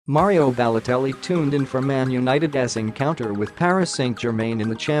Mario Balotelli tuned in for Man United's encounter with Paris Saint-Germain in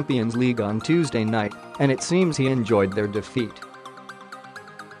the Champions League on Tuesday night, and it seems he enjoyed their defeat.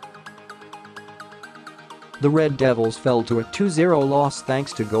 The Red Devils fell to a 2-0 loss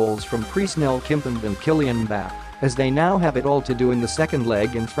thanks to goals from Presnel Kimpembe and Kylian Mbappé, as they now have it all to do in the second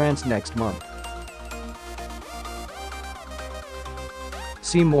leg in France next month.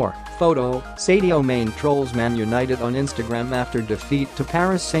 See more. Photo: Sadio Mane trolls Man United on Instagram after defeat to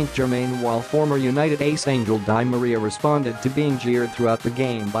Paris Saint-Germain, while former United ace Angel Di Maria responded to being jeered throughout the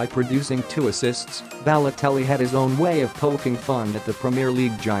game by producing 2 assists. Balotelli had his own way of poking fun at the Premier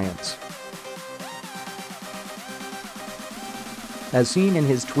League giants. As seen in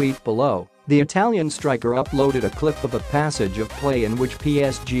his tweet below, the Italian striker uploaded a clip of a passage of play in which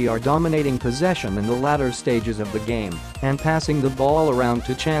PSG are dominating possession in the latter stages of the game and passing the ball around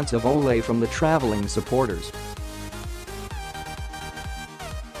to chants of "Ole" from the traveling supporters.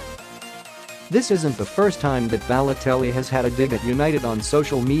 This isn't the first time that Balotelli has had a dig at United on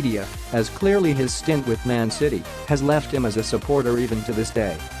social media, as clearly his stint with Man City has left him as a supporter even to this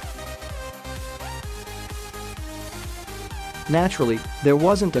day. Naturally, there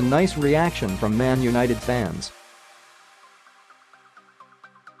wasn't a nice reaction from Man United fans.